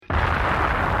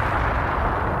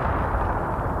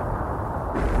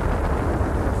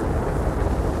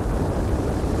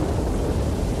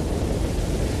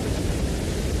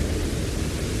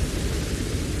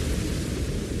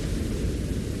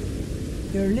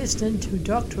You're listening to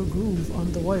Dr. Groove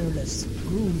on the Wireless.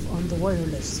 Groove on the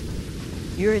Wireless.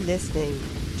 You're listening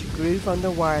to Groove on the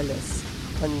Wireless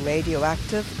on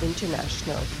Radioactive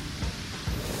International.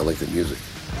 I like the music.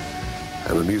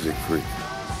 I'm a music freak.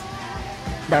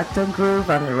 Dr.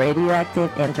 Groove on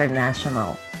Radioactive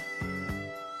International.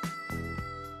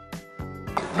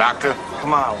 Doctor?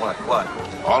 Come on, what?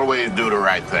 Always do the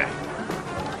right thing.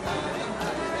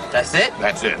 That's it?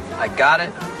 That's it. I got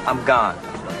it. I'm gone.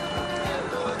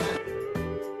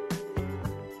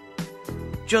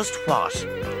 Just what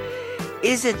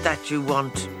is it that you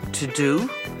want to do?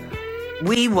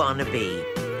 We want to be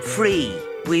free.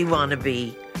 We want to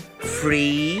be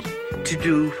free to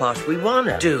do what we want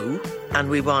to do, and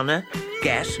we want to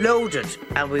get loaded,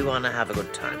 and we want to have a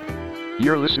good time.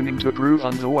 You're listening to Groove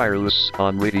on the Wireless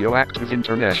on Radioactive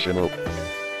International.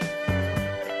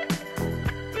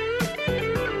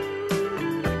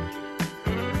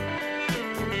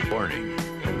 Warning,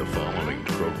 the following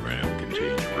program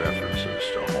contains references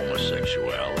to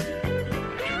homosexuality,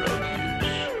 drug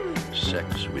use,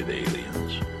 sex with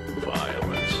aliens,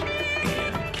 violence,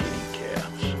 and kitty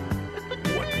cats.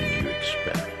 What did you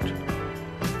expect?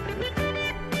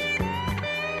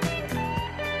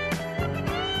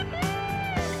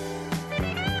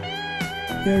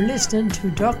 You're listening to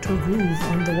Dr. Groove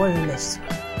on the Wireless.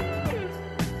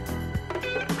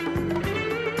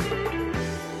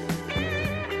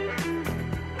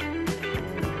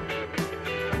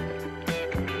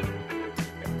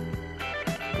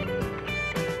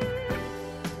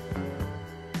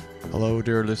 Hello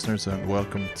dear listeners and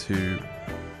welcome to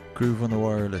Groove on the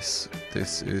Wireless.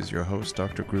 This is your host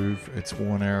Dr. Groove. It's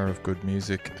 1 hour of good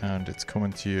music and it's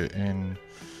coming to you in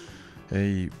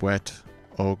a wet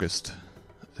August.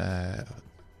 A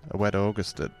wet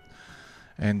August that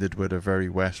ended with a very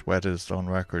wettest on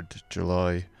record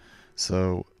July.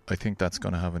 So I think that's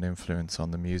going to have an influence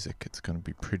on the music. It's going to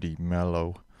be pretty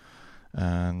mellow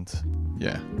and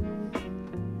yeah,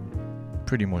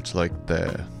 pretty much like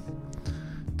the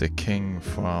king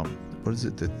from, what is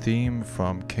it, the theme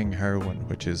from King Heroin,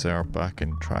 which is our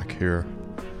backing track here.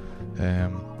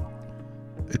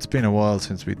 It's been a while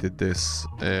since we did this.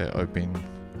 I've been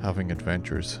having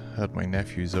adventures, had my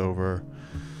nephews over,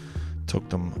 took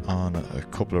them on a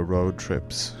couple of road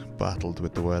trips, battled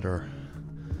with the weather,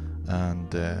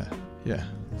 and yeah,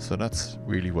 so that's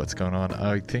really what's going on.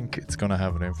 I think it's going to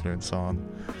have an influence on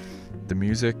the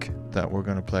music that we're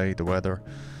going to play, the weather.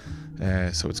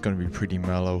 So it's going to be pretty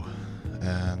mellow,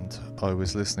 and I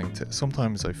was listening to,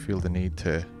 sometimes I feel the need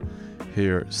to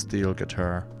hear steel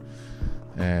guitar.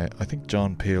 I think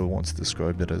John Peel once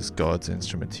described it as God's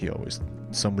instrument.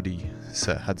 Somebody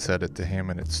had said it to him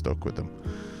and it stuck with him,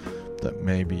 that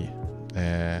maybe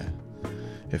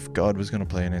if God was going to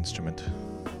play an instrument,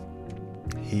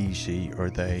 he, she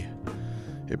or they,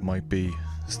 it might be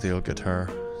steel guitar.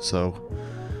 So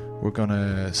we're going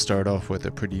to start off with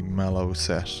a pretty mellow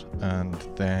set, and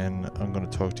then I'm going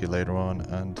to talk to you later on,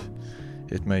 and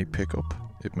it may pick up,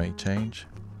 it may change.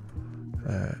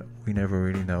 We never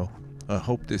really know. I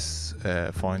hope this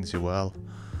finds you well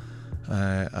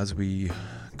as we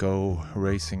go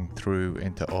racing through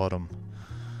into autumn.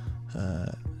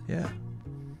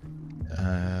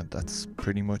 That's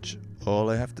pretty much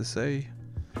all I have to say.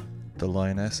 The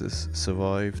Lionesses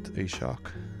survived a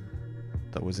shock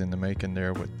that was in the making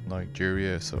there with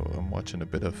Nigeria, so I'm watching a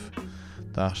bit of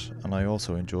that, and I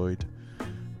also enjoyed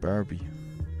Barbie.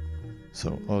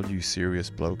 So all you serious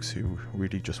blokes who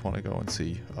really just want to go and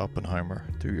see Oppenheimer,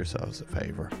 do yourselves a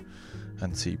favour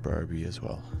and see Barbie as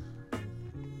well.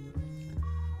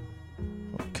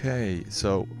 Okay,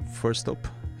 so first up,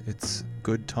 it's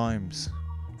Good Times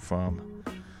from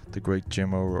the great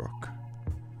Jim O'Rourke.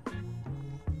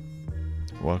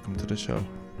 Welcome to the show.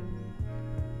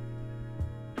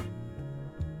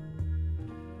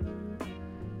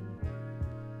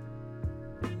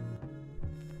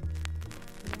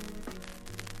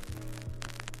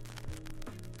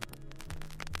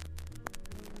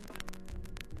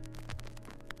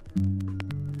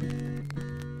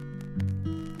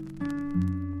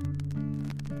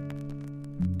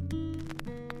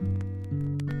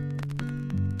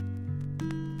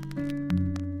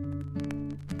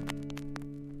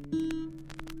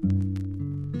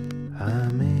 I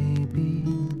may be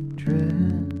dressed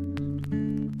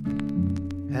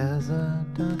as a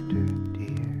doctor,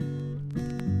 dear,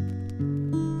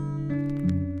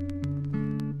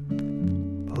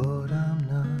 but I'm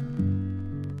not.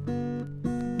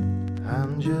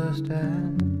 I'm just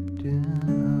acting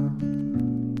up.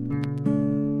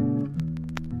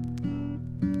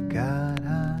 God, I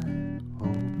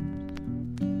hope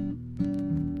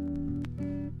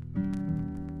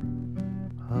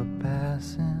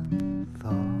passing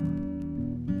thought.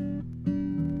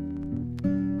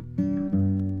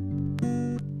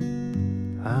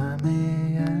 I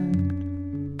may act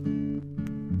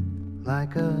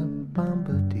like a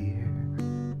bombardier,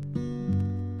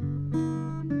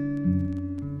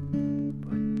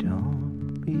 but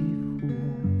don't be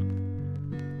fooled,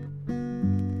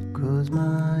 'cause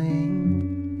my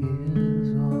aim is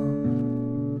off.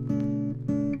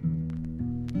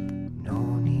 No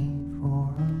need for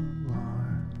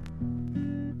alarm.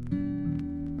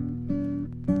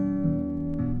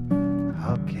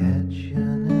 I'll catch you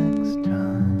next time.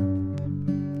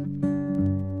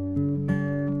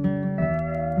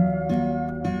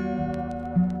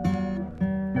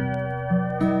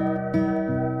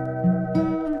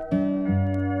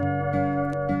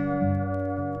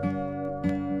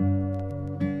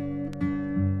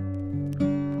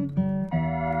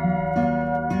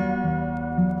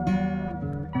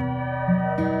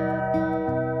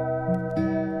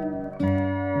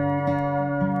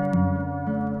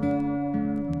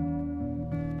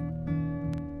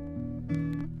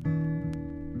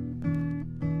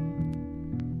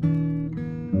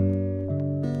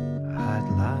 I'd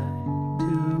like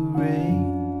to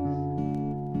raise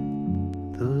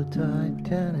the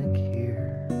Titanic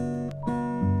here,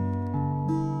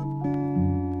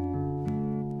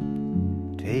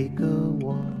 take a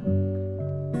walk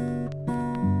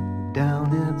down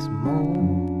its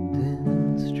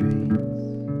molten streets,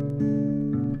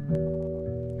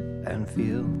 and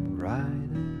feel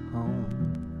right at home.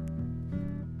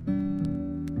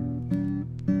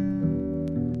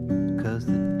 'Cause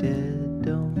the dead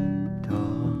don't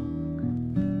talk.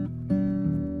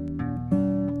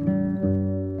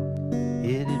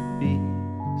 It'd be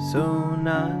so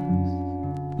nice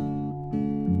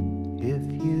if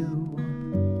you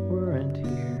weren't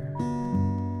here.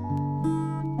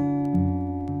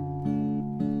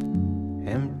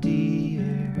 Empty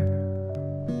air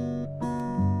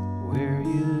where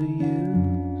you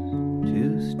used to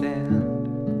stand,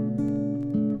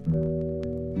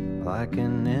 like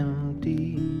an empty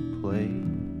plate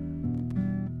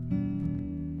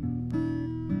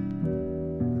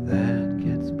that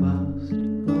gets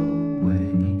buzzed away.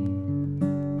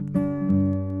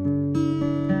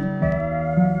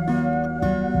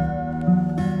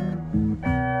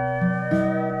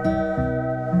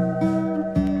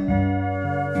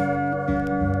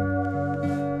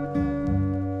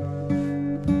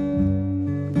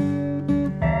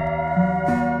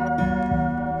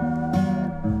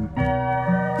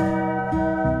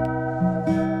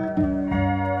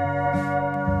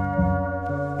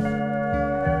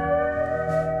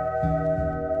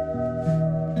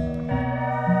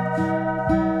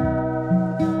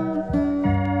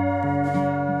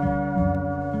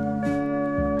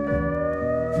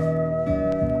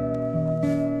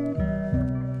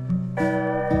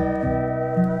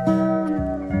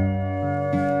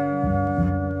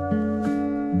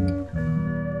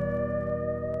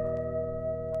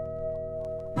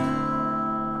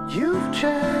 You've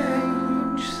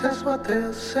changed, that's what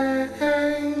they'll say,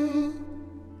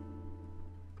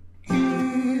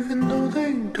 even though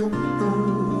they don't know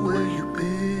where you've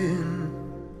been.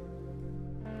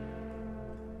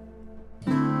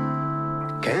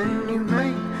 Can you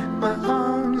make my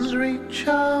arms reach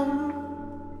out?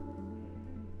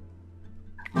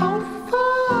 I'll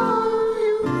follow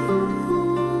you.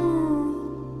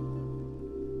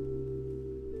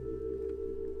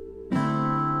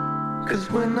 'Cause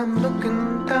when I'm looking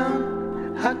down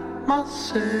at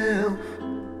myself,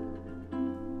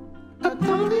 I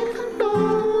don't even know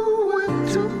where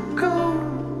to go.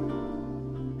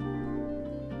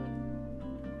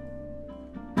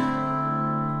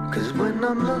 'Cause when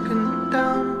I'm looking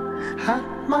down at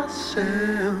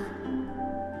myself,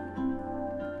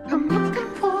 I'm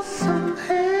looking for some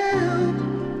help.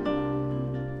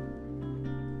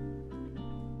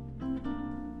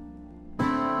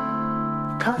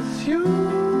 Cause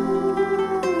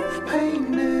you've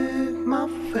painted my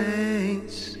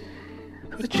face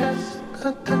with just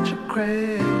a touch of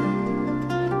gray.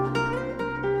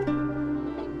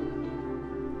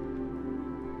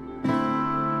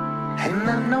 And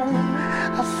I know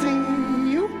I see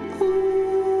you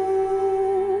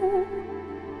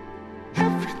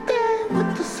every day with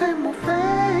the same old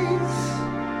face.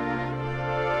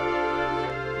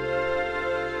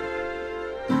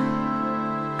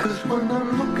 Cause when I'm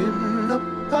looking up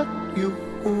at you,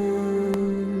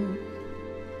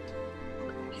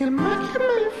 you're making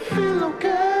me feel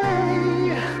okay.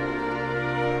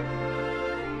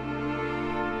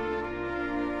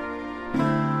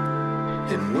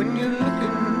 And when you're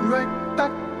looking right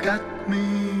back at me,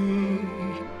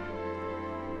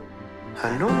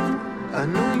 I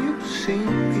know you've seen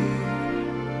me.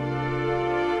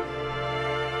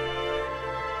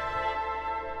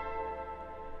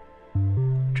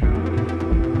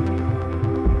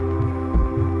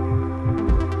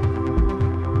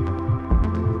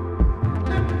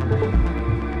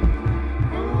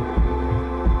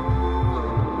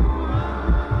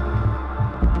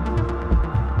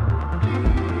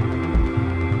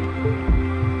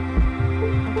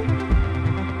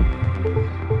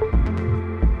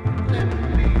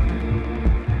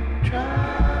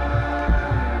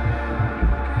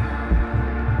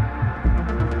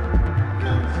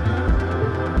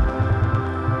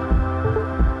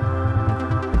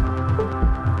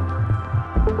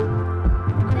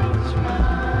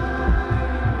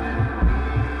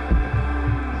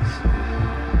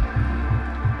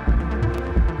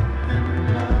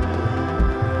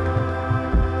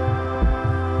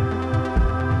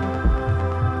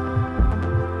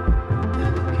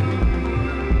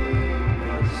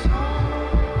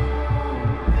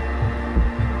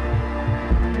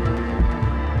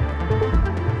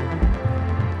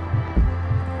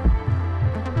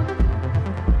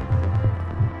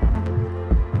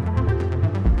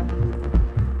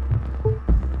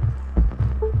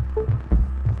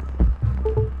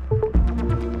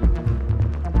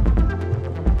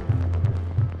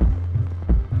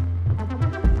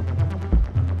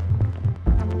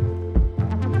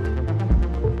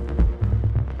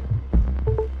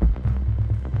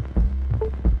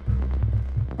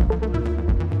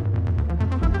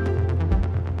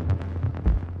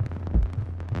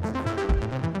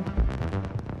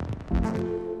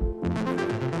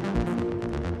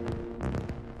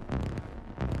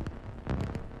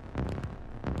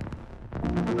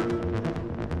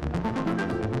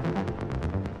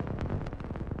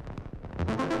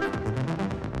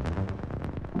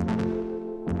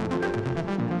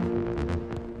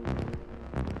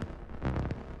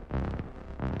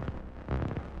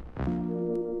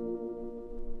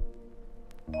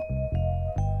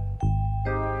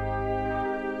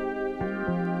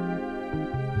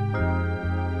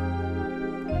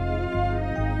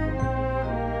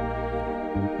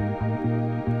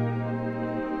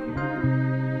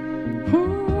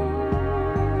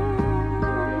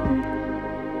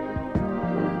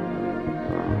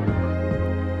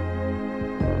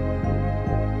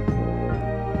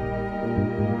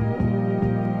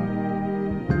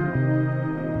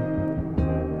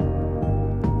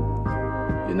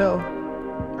 You know,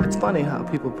 it's funny how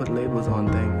people put labels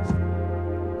on things.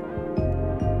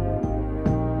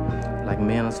 Like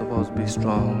men are supposed to be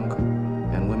strong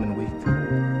and women weak.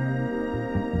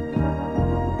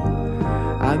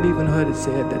 I've even heard it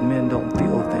said that men don't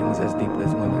feel things as deeply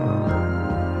as women.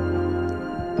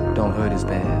 Don't hurt as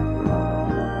bad.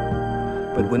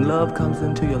 But when love comes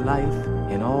into your life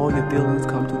and all your feelings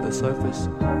come to the surface,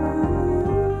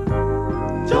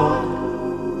 joy,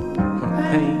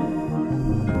 pain,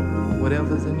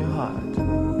 whatever's in your heart,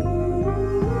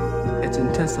 it's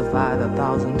intensified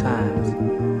 1,000 times.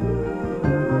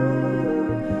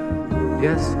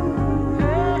 Yes,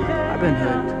 I've been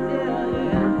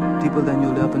hurt, deeper than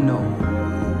you'll ever know.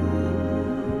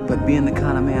 But being the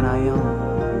kind of man I am,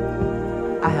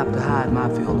 I have to hide my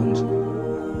feelings.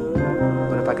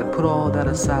 But if I could put all that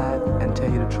aside and tell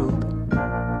you the truth,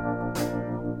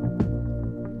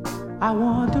 I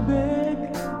want to beg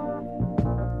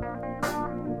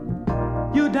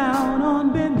you down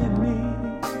on bended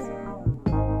knees.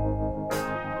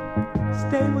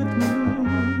 Stay with me.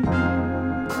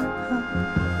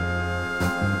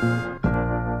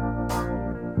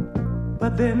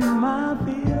 But then my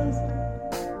fears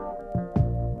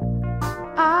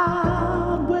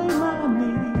outweigh my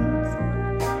needs,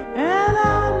 and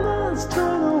I must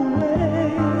turn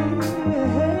away.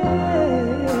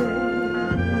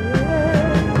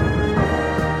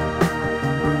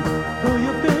 Though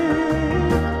you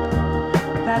think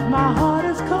that my heart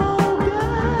is cold,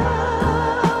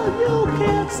 girl, you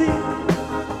can't see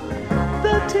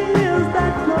the tears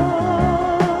that flow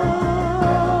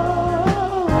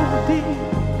deep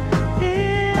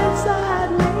inside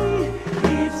me.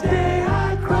 Each day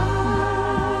I cry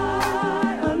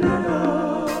a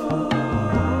little,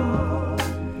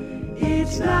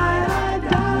 each night I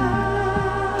die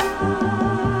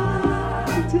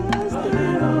just a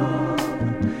little.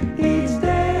 Each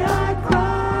day I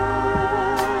cry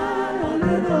a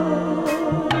little,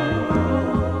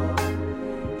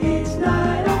 each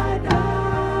night I die.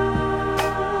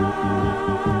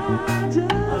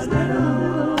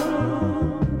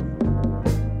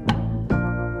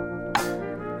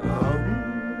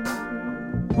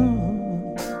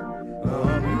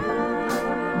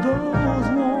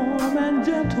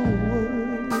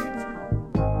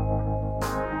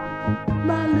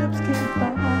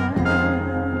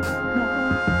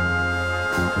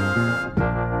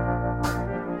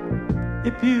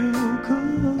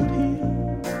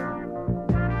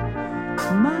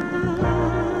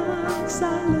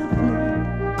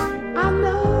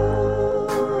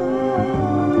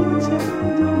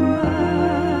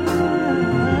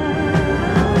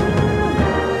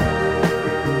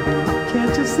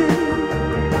 you see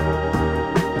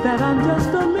that I'm just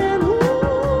a man who's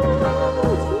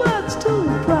much too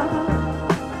proud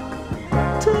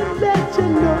to let you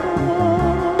know?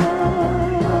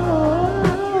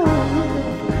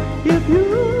 If you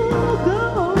go,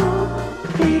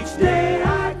 each day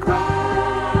I cry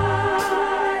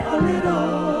a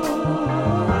little,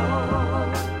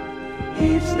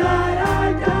 each night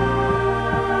I die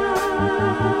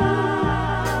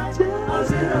just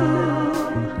a little,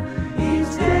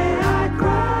 each day I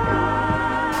cry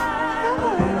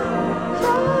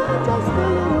just a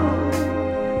little,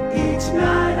 each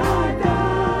night I die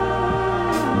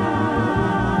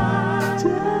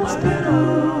just a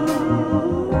little.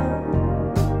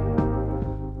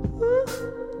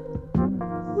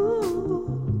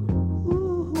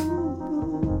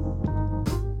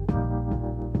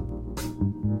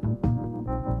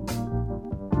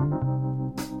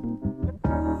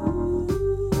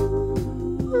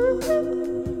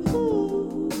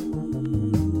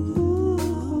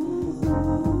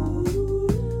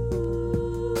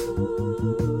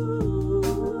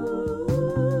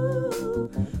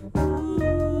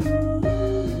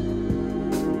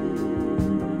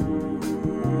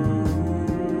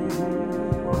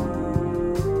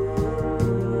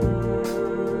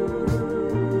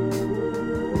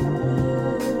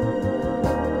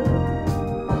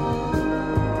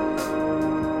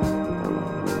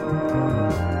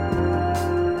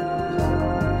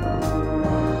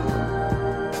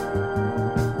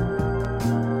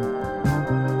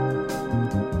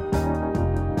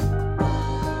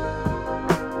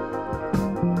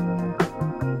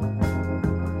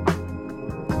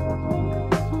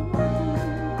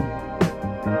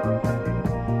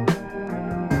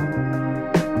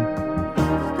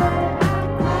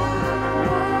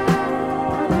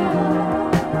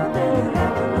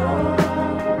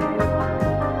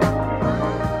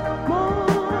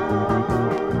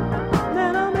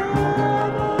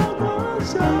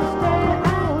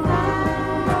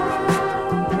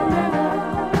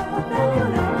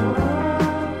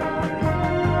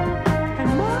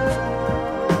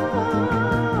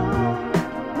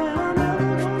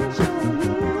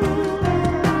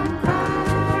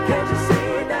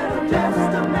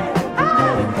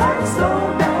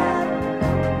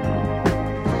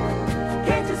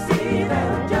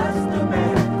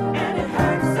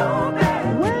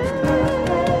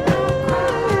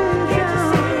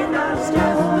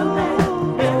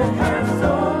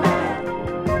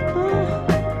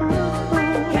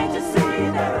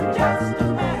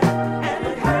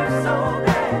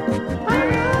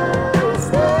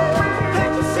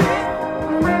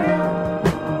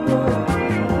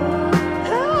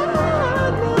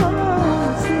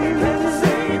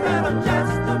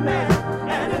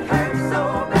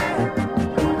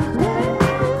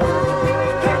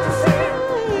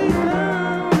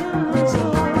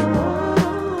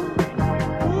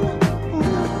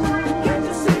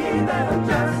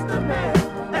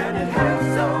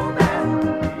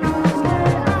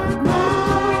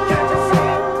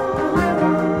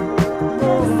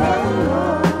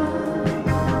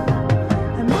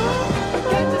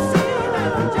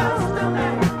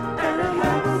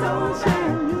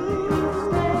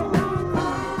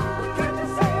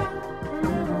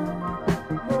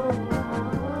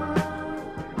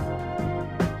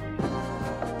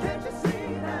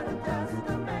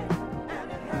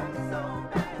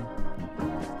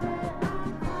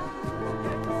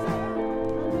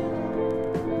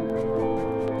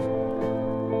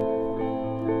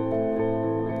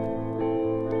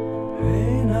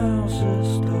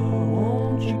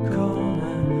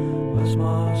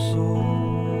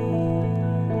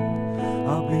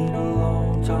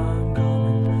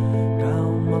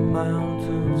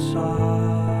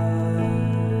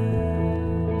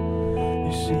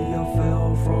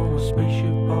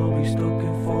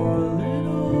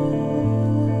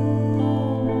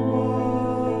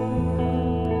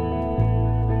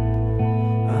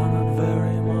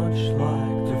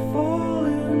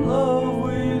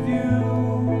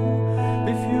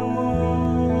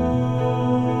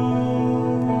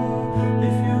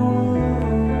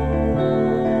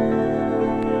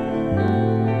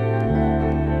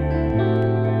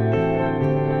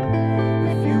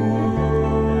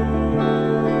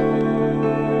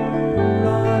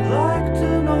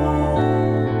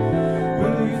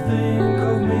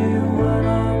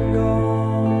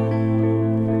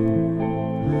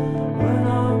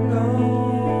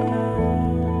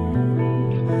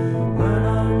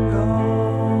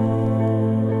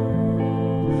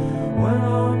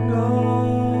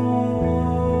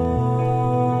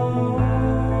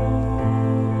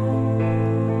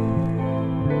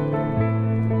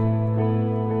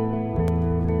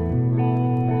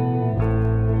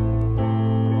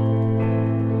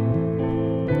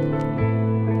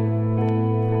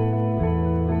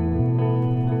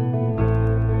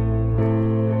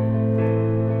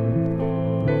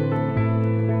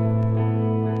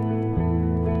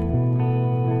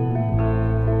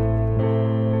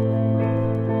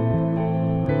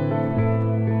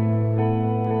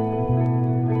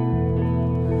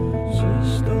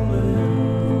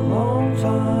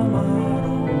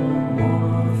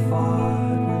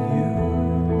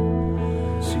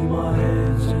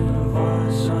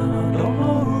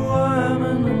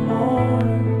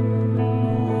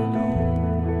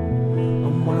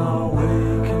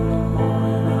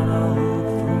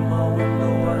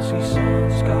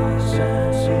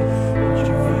 Sometimes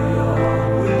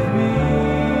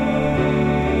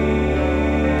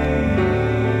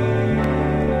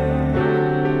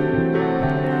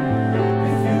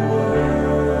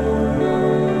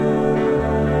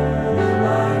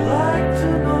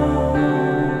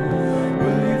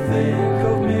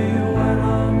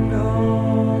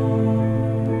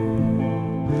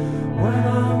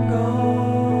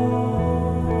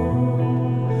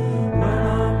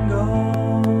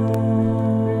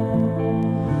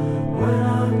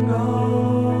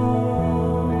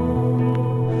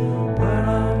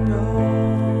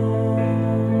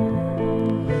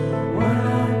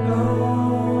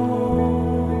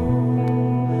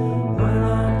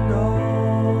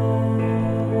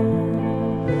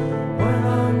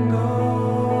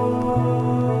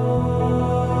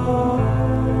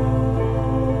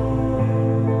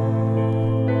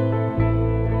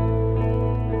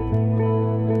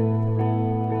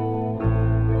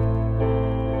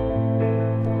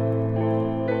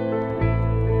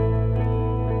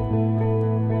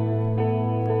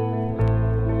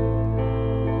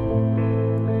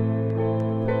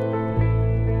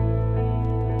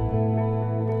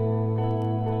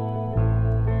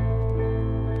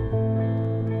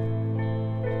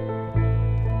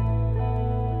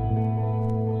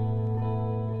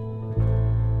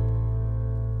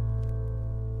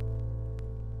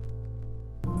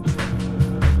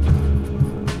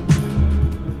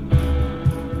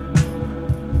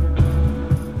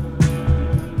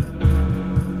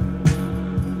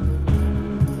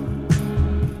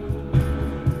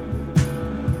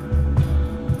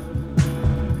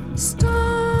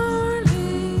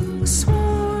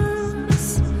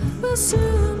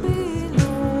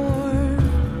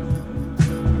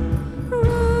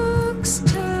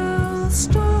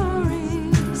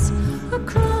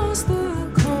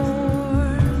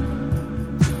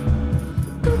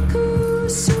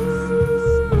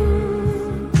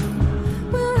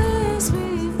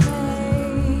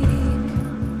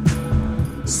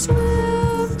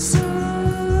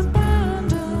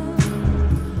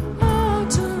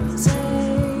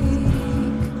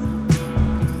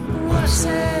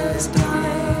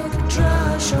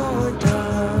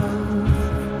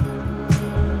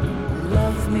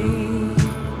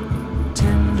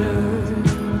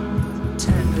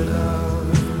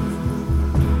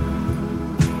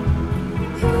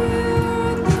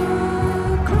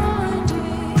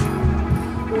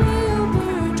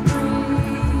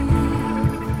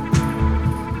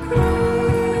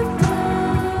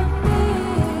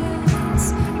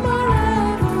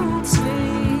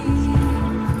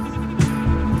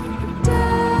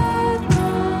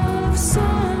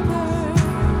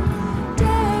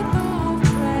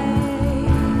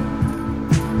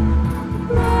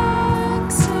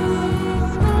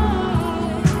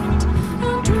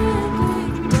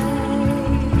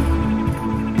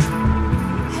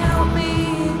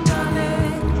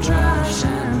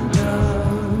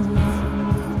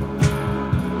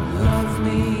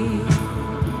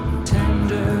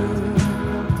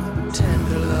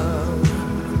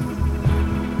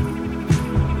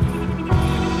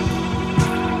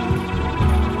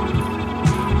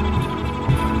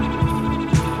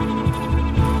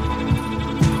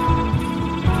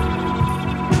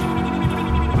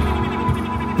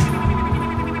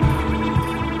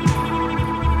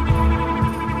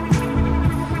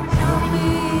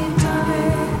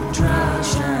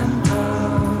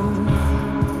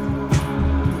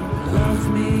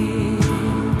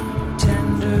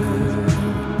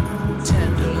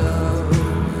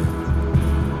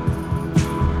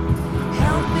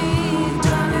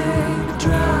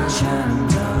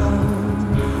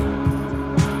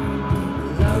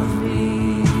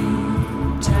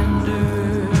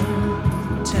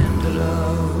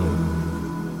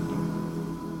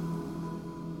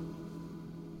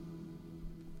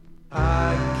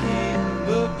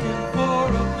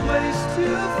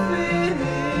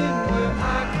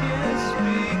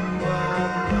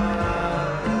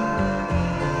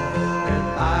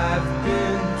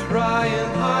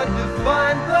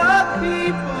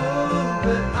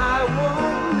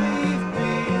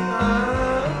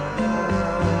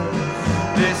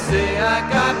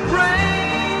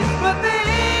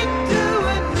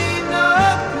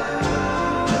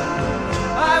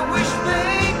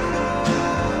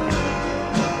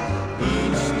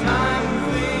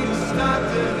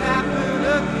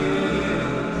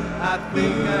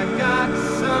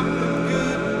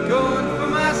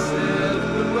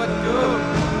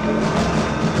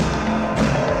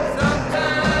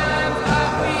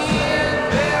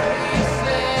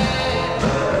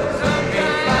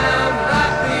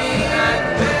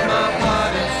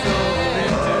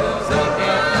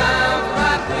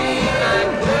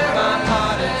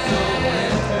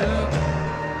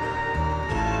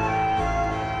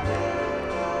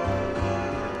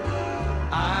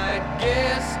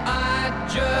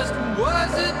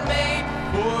wasn't made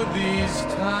for these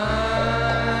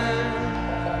times.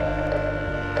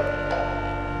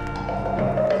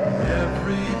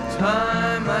 Every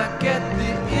time I get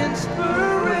the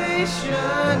inspiration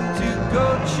to go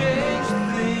change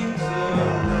things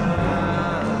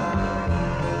around,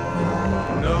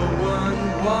 no one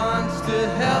wants to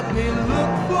help me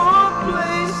look for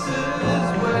places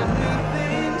where new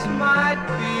things might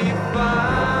be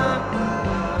found.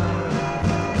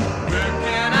 Where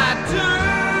can I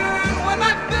turn when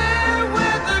my fair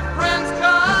weather friends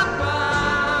come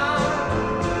round?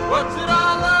 What's it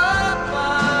all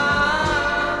about?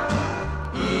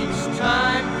 Each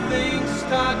time things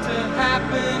start to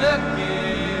happen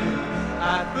again,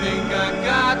 I think I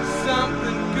got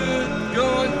something good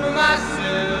going for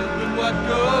myself. But what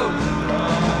goes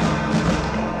wrong?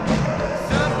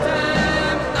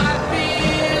 Sometimes I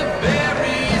feel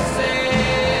very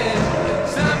sad.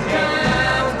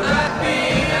 Sometimes I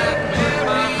feel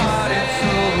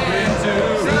very sad.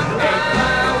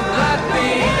 Sometimes I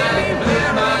feel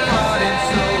very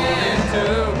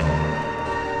sad.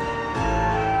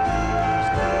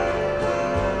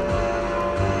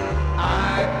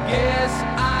 I guess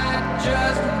I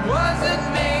just wasn't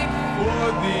made for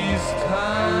these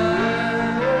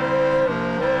times.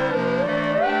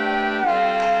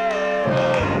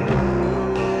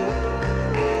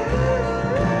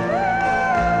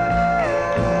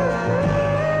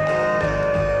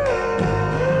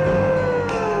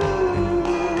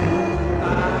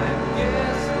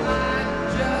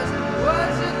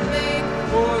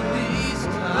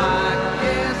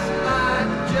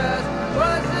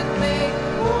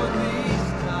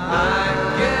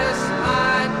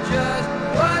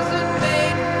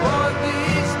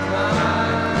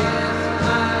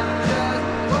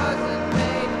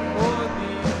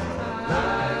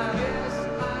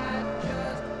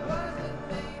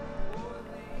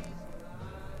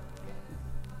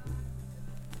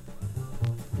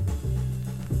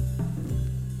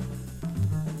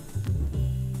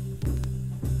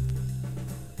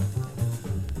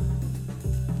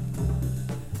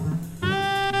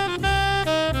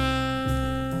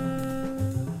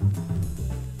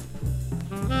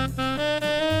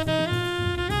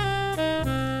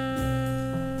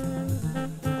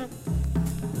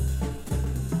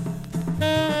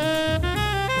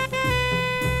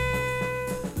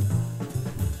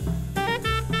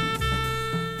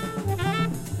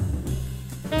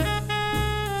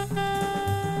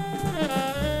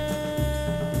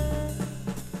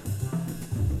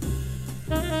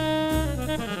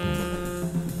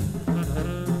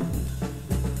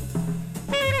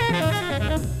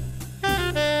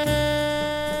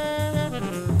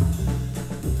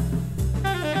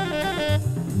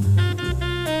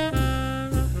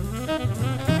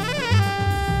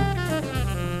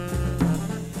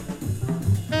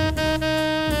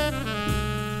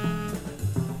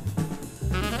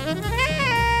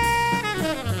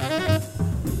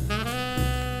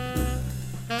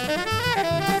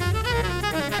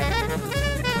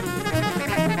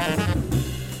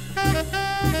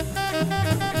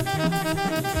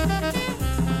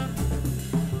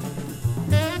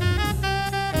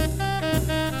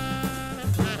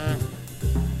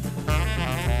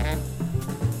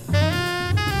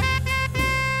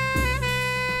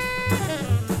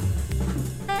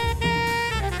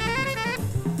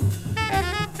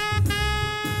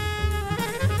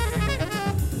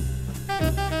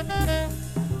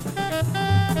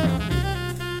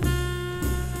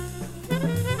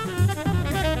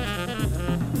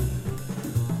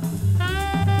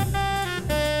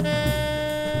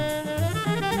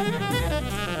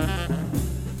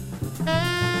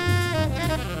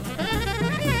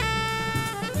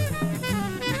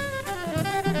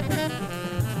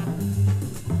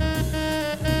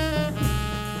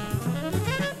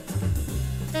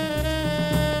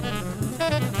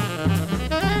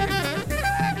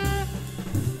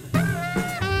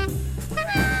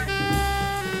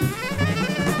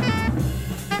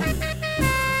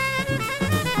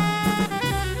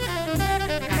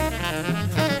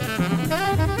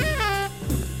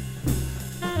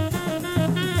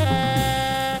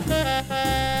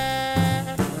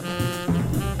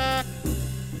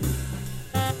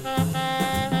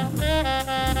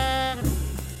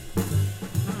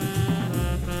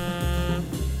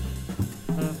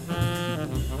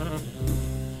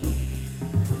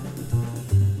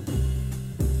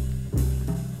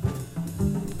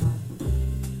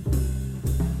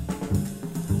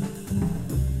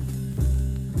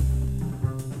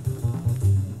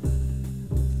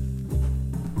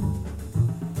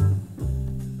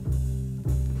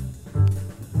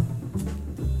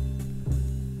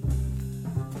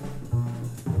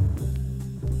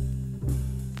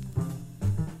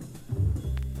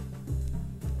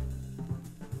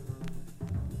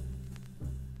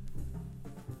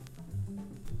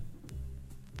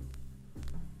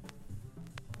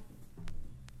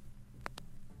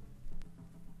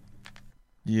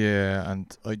 Yeah,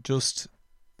 and I just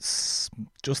a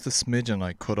smidgen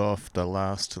I cut off the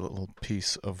last little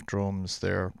piece of drums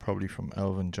there, probably from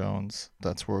Elvin Jones.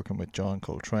 That's working with John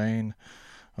Coltrane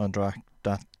on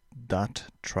that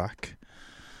track,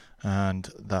 and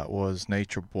that was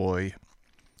Nature Boy.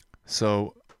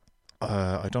 So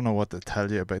I don't know what to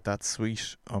tell you about that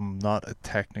suite. I'm not a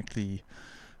technically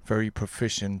very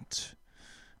proficient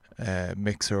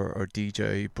mixer or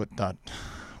DJ, but that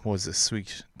was a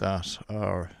suite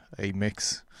or a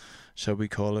mix, shall we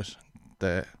call it,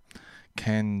 the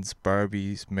Ken's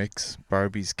Barbie's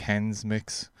Ken's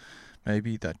mix,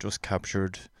 maybe, that just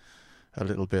captured a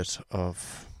little bit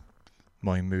of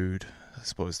my mood. I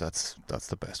suppose that's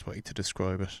the best way to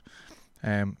describe it.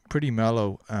 Pretty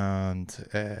mellow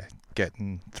and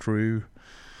getting through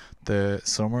the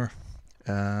summer,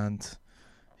 and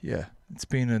yeah, it's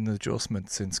been an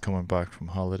adjustment since coming back from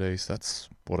holidays, that's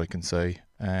what I can say.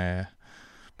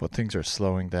 But things are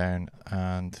slowing down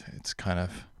and it's kind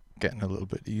of getting a little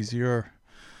bit easier.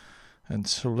 And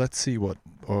so let's see what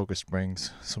August brings.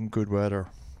 Some good weather,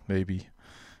 maybe,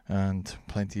 and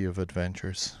plenty of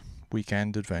adventures,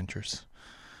 weekend adventures,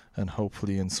 and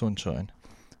hopefully in sunshine.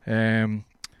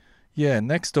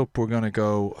 Next up we're going to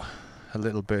go a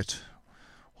little bit.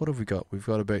 What have we got? We've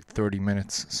got about 30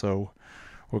 minutes, so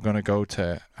we're going to go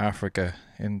to Africa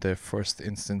in the first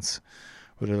instance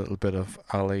with a little bit of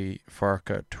Ali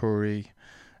Farka Touré,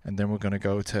 and then we're going to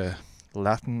go to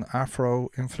Latin Afro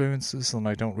influences, and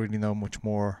I don't really know much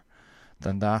more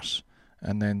than that,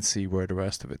 and then see where the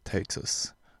rest of it takes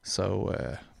us.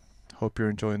 So hope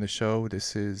you're enjoying the show.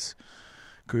 This is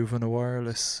Groove on the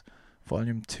Wireless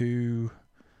Volume 2,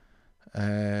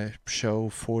 Show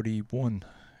 41.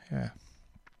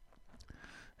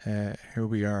 Here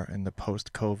we are in the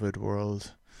post-COVID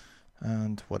world,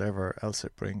 and whatever else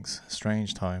it brings.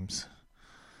 Strange times,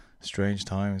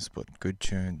 but good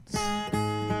tunes.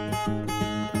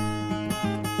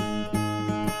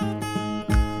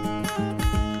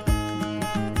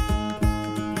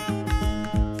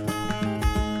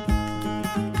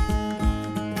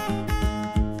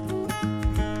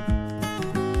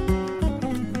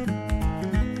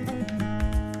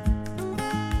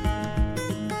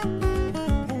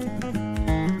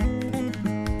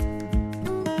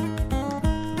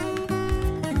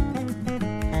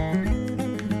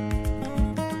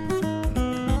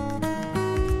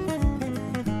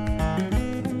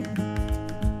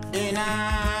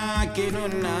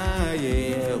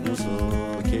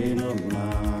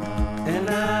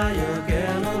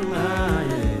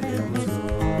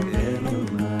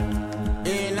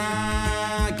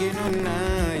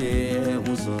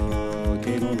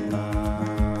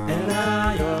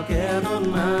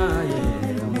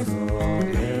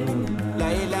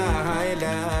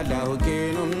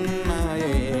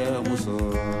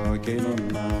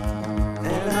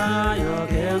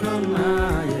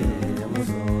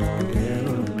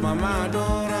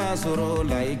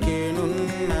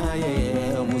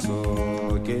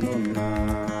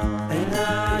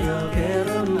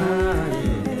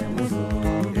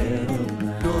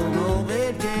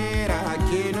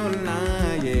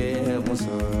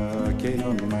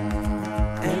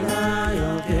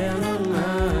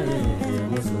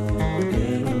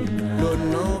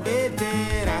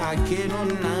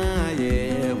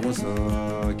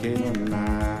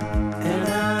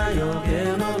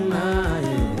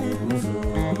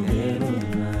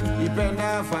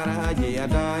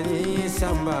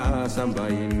 Samba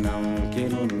inam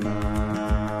kinuna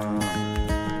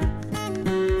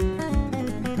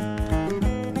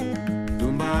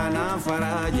Dumbana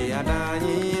faraji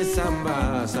adani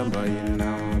samba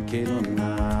inam kinuna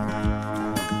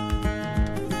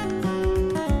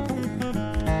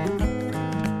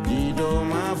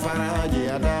Idoma faraji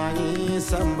adani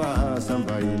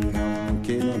samba inam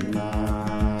kinuna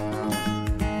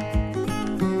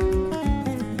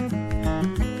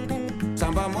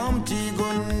Samba momti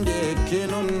gonde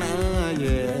kenonna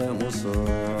ye muso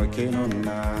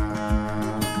kenonna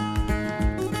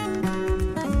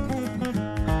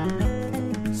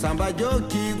Samba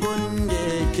joki gonde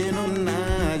kenonna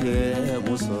ye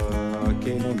muso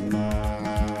kenonna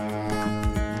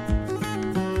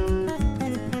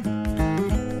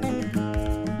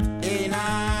Ina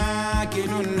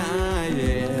kenonna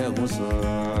ye muso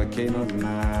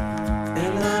kenonna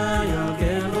Ina yo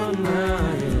kenonna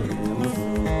ye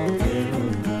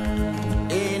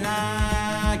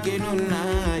Kenuna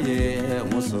ye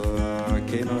muso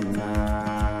kenuna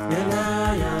Ena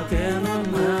ya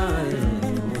kenuna ye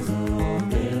muso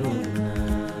kenuna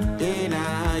Ena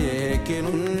ye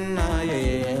kenuna ye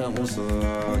muso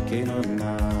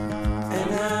kenuna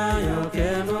Ena ya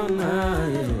kenuna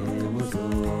ye muso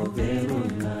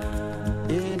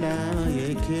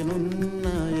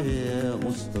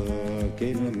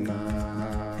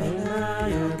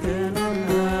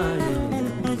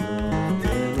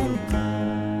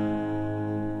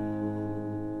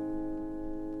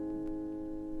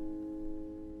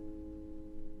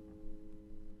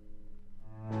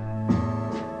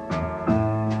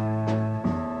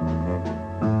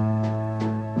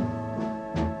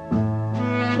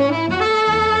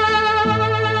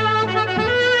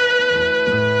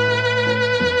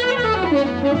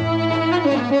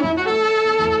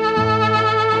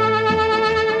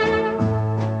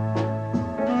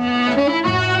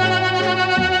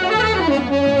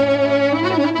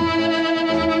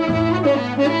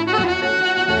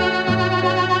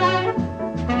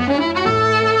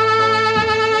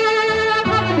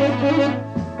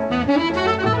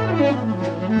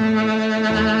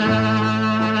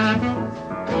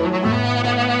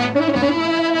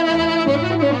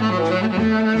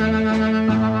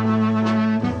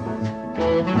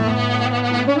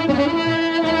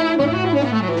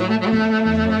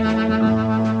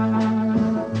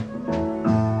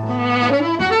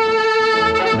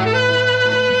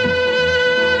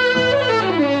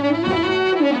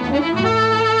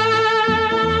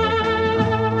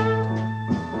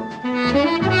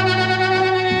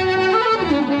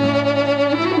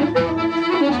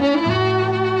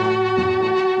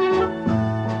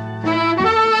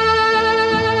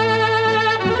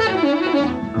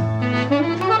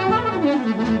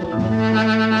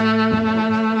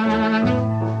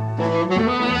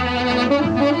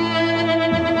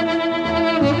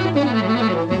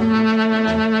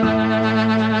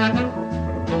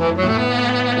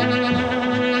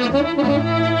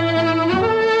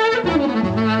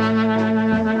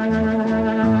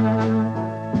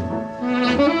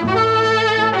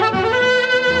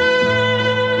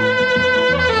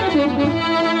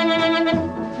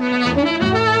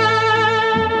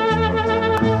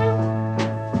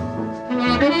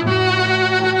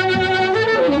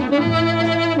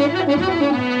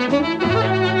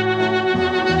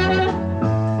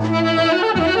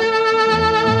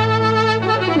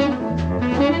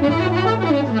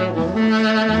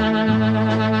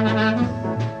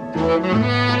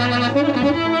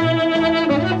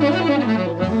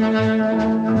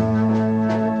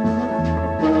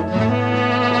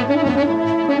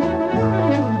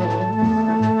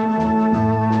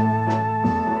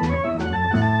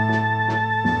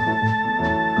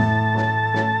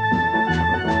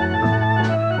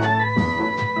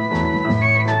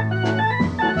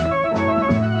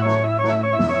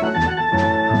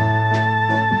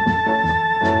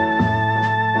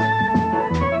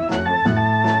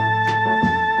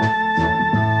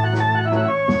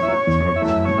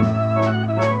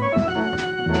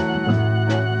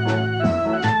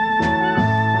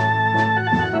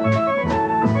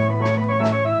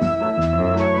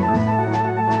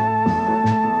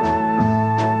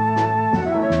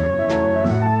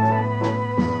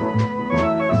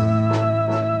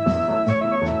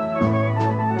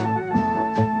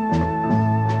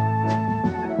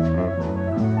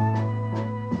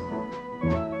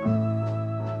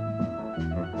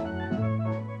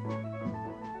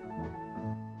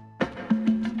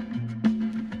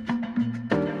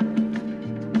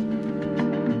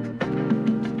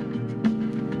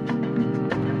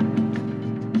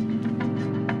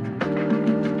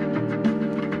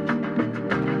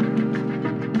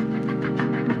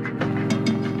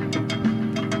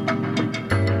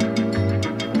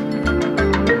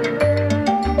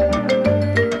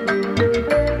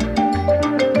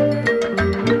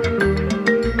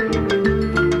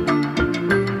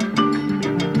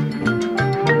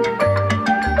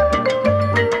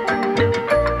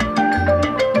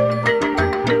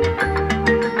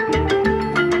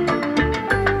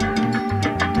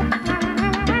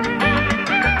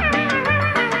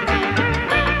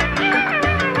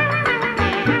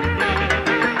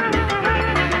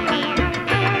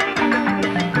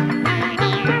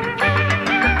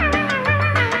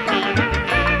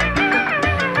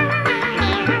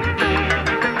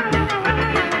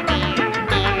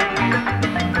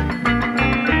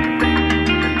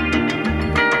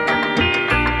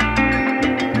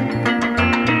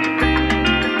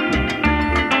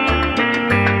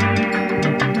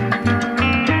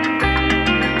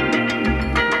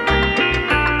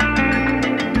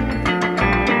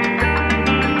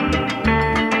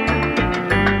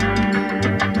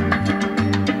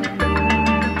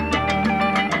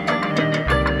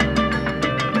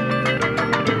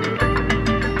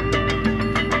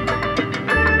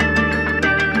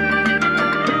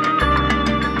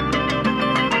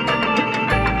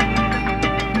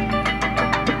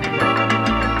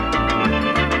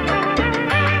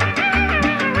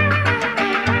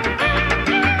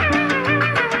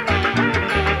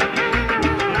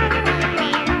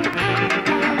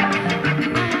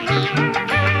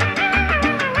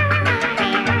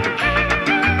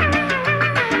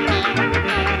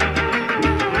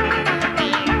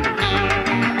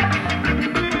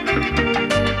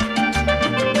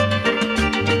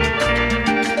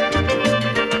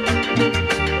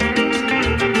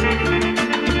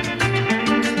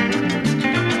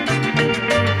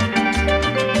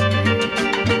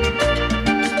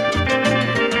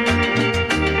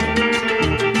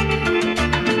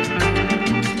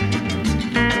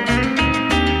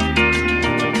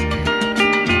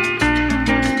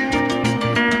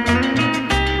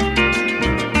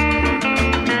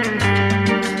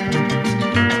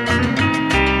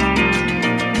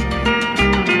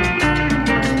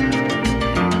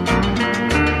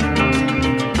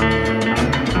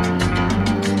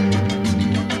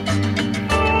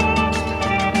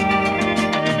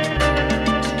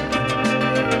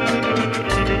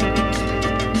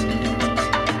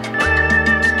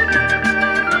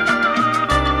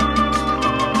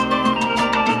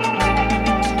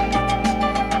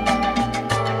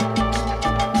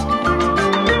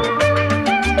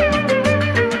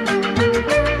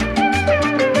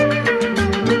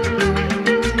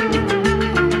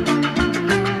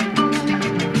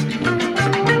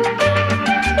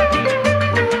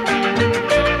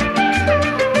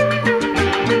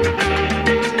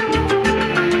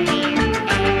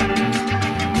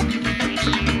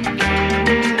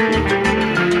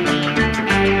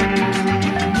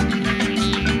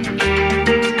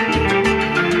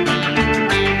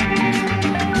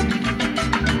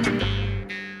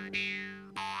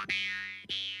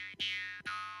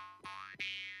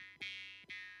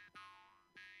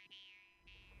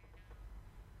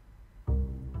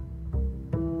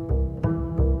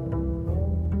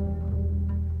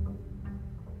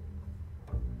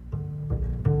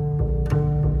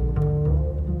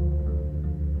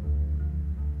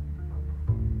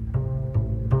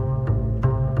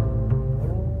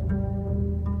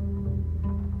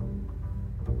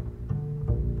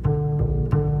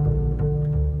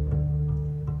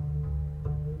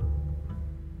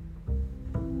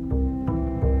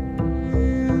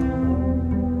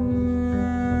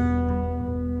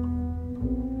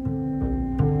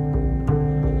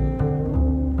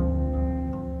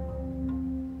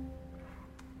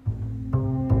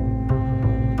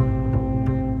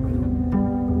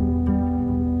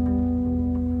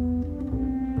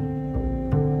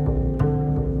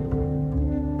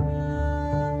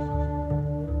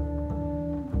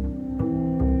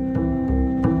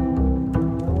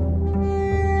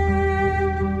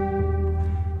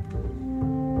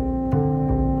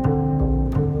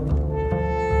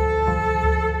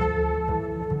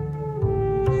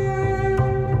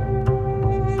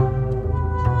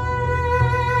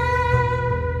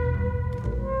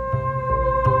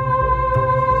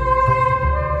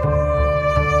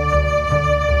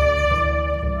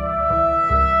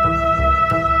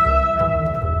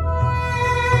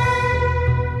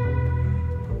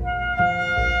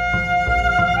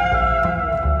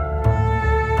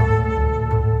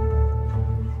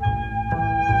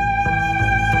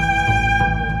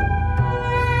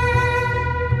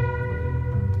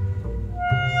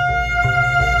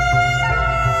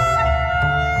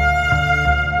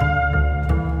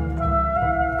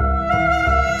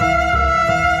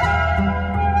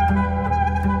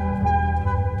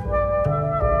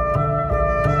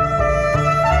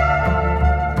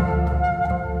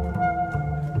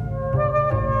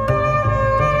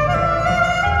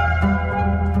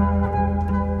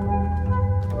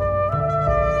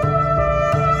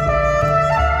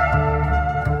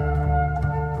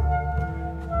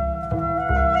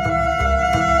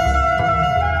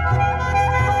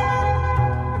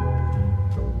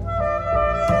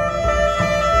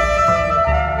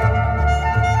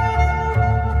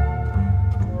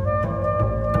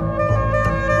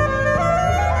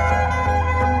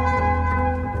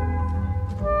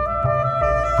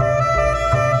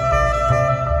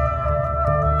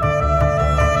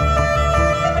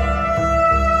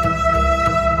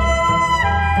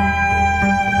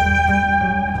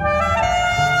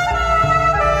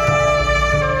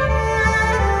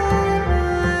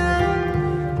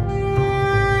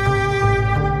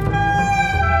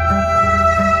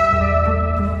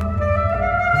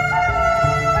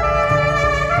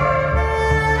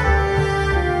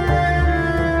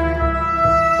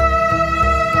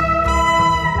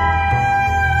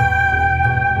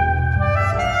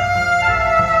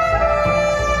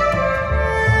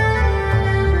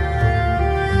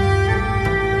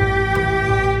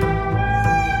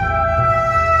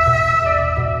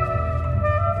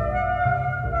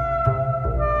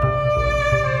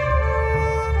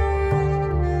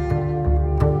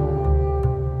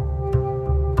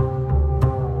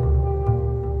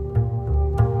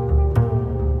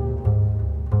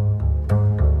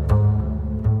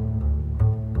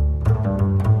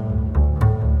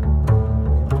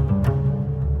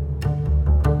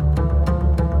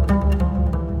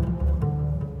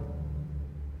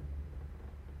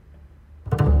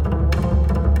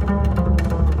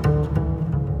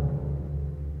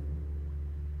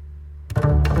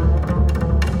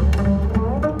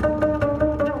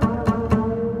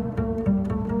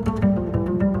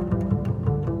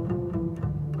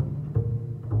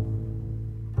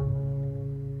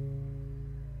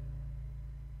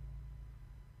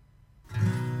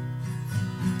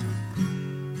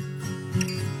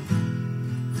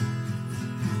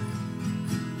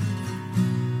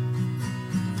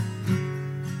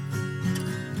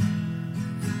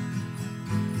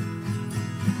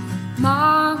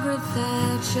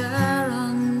Thatcher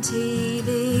on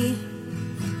TV,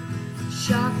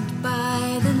 shocked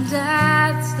by the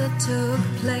deaths that took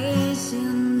place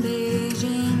in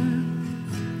Beijing.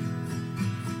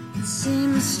 It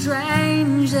seems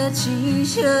strange that she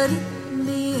should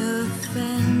be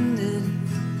offended.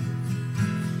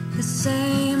 The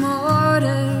same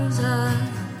orders are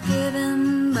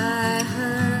given by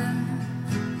her.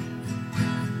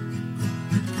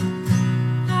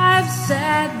 I've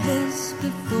said this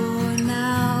before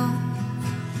now.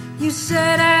 You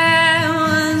said I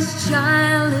was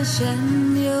childish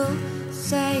and you'll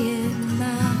say it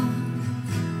now.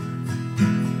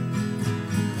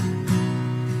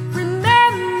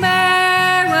 Remember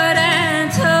what I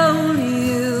told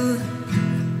you.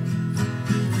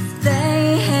 If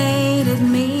they hated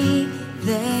me,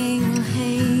 they will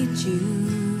hate you.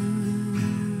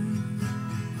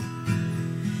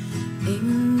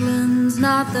 England's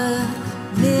not the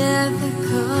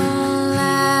mythical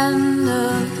land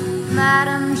of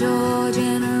Madame George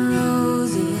and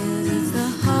Roses. It's the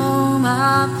home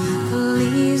of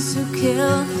police who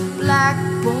kill black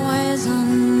boys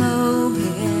on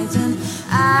mopeds. And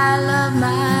I love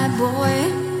my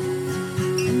boy,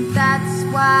 and that's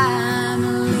why I'm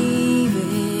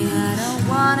leaving. I don't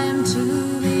want him to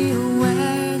be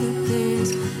aware that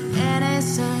there's any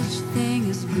such thing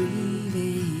as grieving.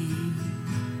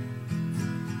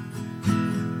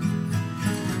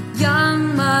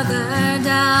 Young mother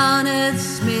down at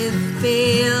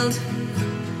Smithfield,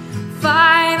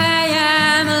 5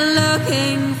 a.m.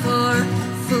 looking for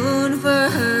food for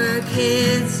her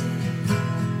kids.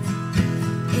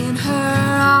 In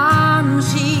her arms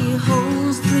she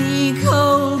holds 3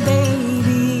 cold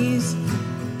babies,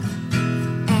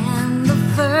 and the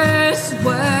first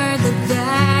word that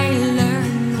I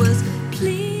learned was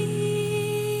please.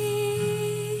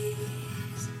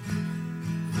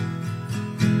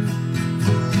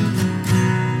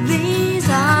 These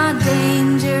are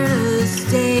dangerous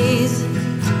days.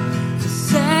 To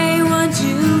say what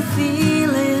you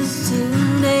feel is to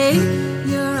dig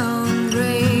your own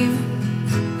grave.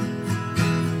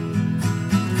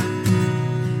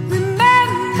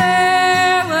 Remember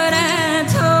what I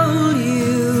told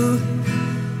you.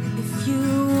 If you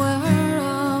were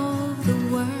of the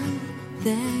world,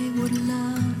 they would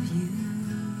love you.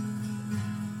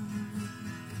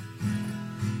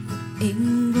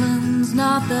 England's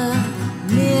not the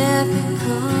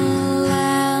mythical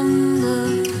land of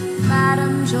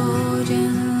Madame George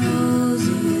and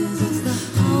Roses. It's the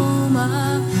home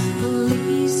of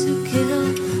police who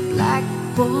kill black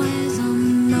boys on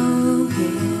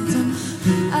mopeds. And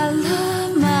I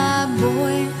love my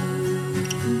boy,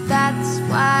 and that's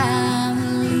why I'm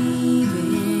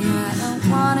leaving. I don't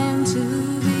want him to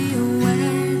be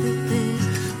aware that there's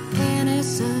any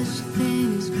such thing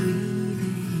as grieving.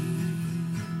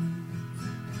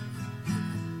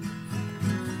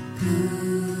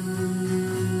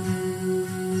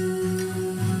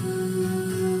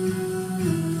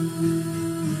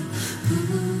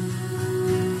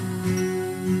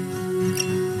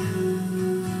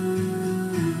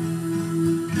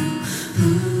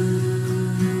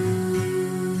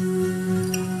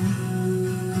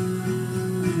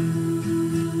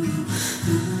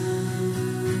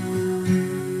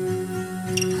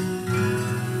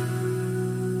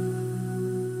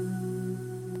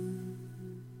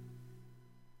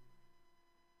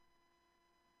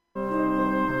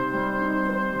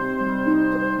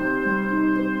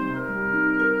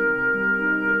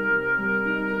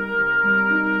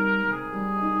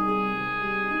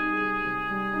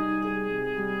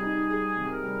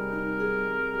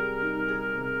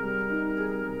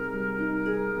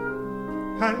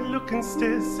 I look and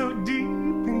stare so deep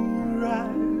in your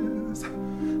eyes.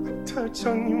 I touch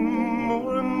on you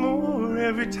more and more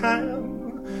every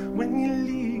time. When you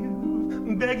leave,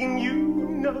 I'm begging you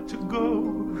not to go.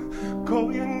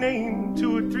 Call your name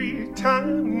 2 or 3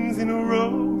 times in a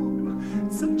row.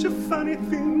 It's such a funny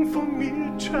thing for me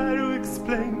to try to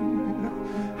explain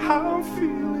how I'm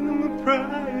feeling, and my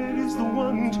pride is the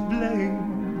one to blame.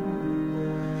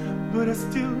 But I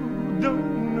still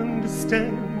don't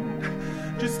understand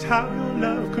just how your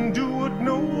love can do what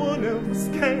no one else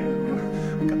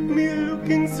can. Got me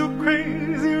looking so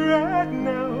crazy right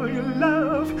now. Your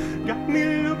love got me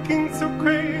looking so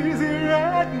crazy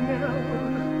right now.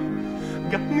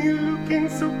 Got me looking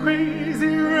so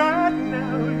crazy right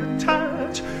now. Your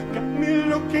touch got me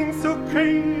looking so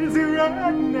crazy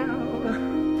right now.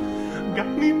 Got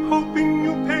me hoping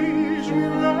you'll page me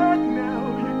right now.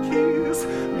 Your kiss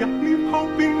got me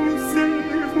hoping you'll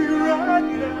save me right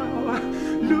now.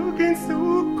 Looking so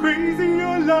crazy,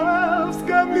 your love's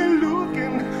got me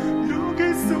looking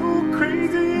so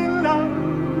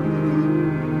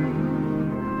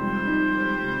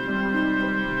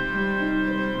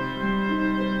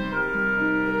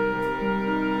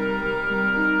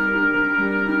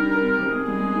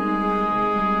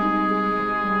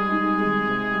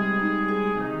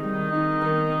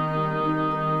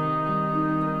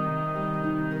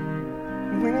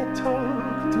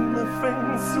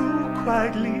friend so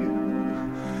quietly.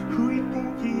 Who you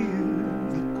think he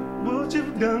is? Look what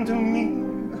you've done to me.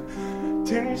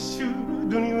 Tennis shoes,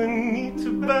 don't even need to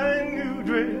buy a new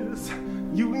dress.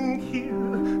 You ain't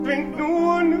here, there ain't no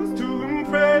one else to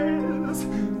impress.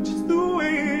 Just the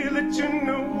way that you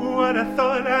know what I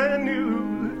thought I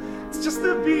knew. It's just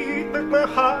the beat that my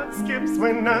heart skips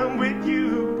when I'm with you.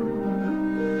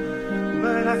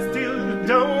 But I still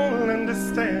don't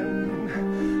understand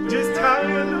just how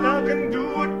your love can do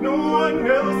what no one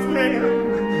else can.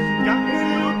 Got me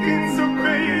looking so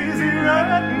crazy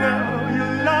right now.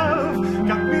 Your love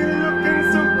got me looking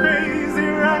so crazy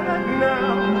right now.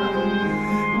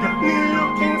 Got me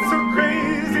looking so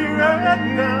crazy right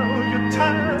now. Your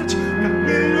touch got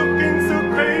me looking so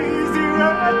crazy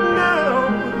right now.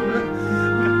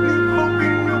 Got me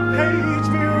hoping you'll page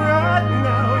me right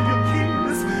now. Your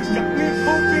kiss got me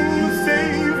hoping you'll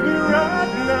save me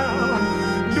right now.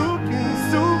 Looking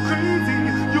so crazy,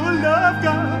 your love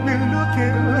got me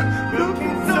looking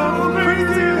so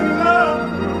crazy in love.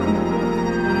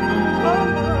 Oh.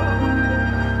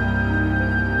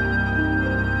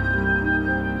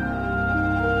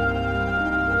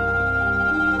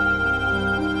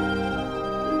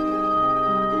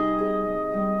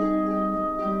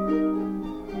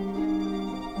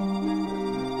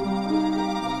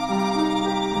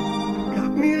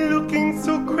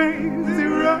 So crazy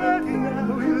right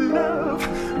now, your love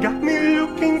got me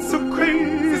looking so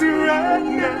crazy right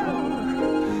now.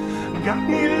 Got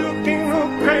me looking so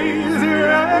crazy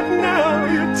right now.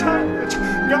 Your touch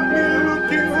got me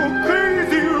looking so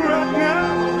crazy right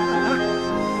now.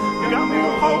 Got me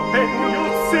hoping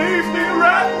you'll save me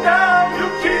right now.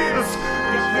 Your kiss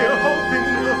got me hoping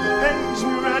you'll page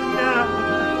me right now.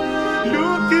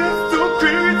 Looking so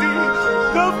crazy,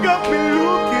 love got me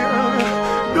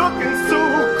looking so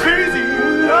crazy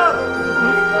in love.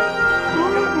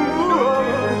 Ooh,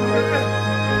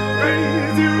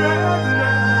 crazy right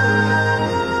now.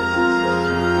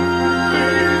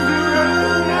 Crazy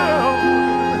right now.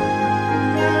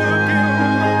 Looking,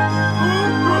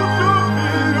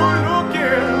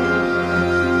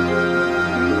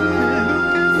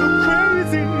 looking so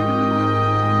crazy.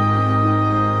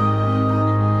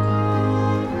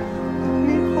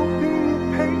 Me hoping you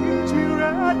page me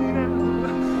right now.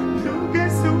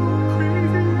 So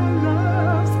crazy in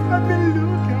love, I've been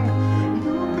looking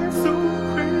so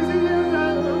crazy in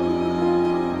love.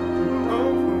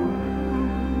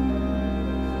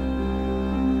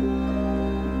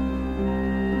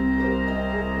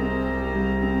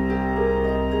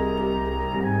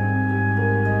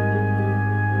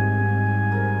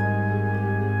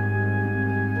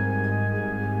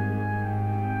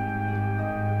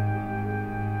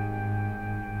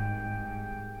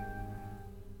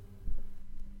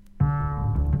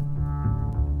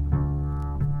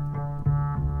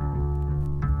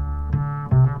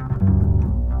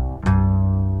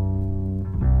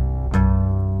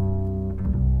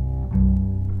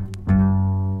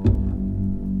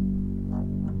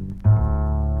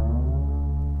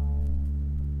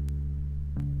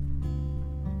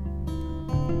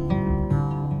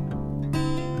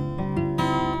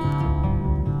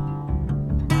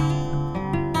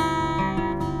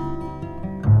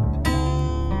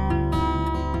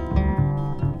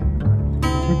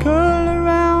 Curl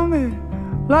around me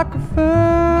like a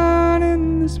fern in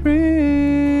the spring.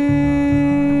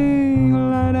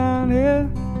 Lie down here,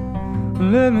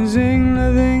 let me sing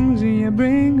the things you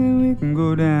bring, and we can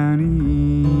go down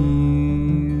easy.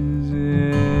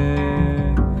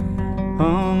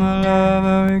 Oh my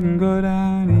lover, we can go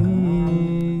down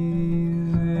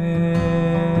easy.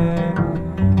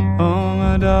 Oh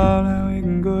my darling, we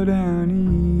can go down easy.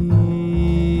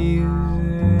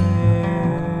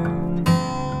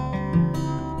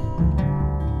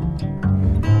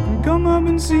 Come up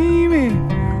and see me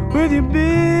with your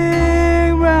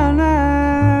big brown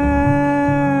eyes.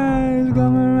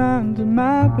 Come around to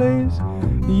my place,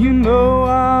 you know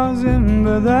I'll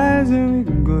sympathize, and we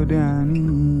can go down easy.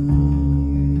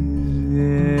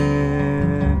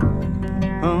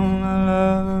 Oh my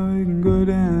lover, we can go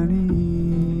down easy.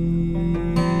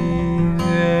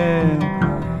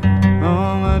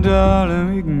 Oh my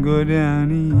darling, we can go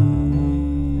down easy.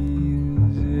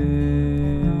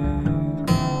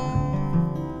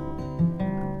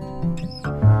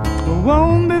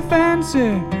 Won't be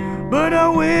fancy, but I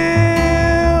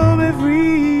will be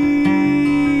free.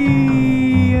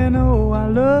 I know I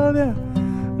love you,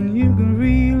 and you can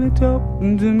really talk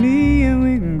to me, and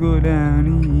we can go down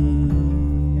easy.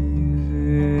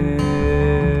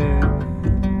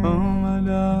 Oh my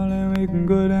darling, we can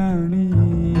go down easy.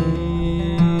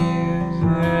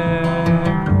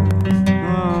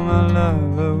 Oh my love.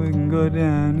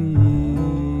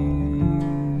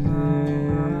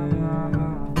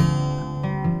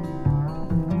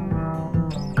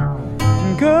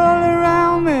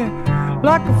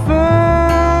 like a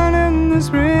fern in the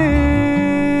spring.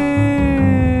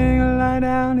 Lie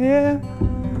down here,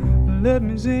 let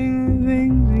me sing the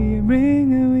things that you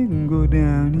bring, and we can go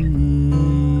down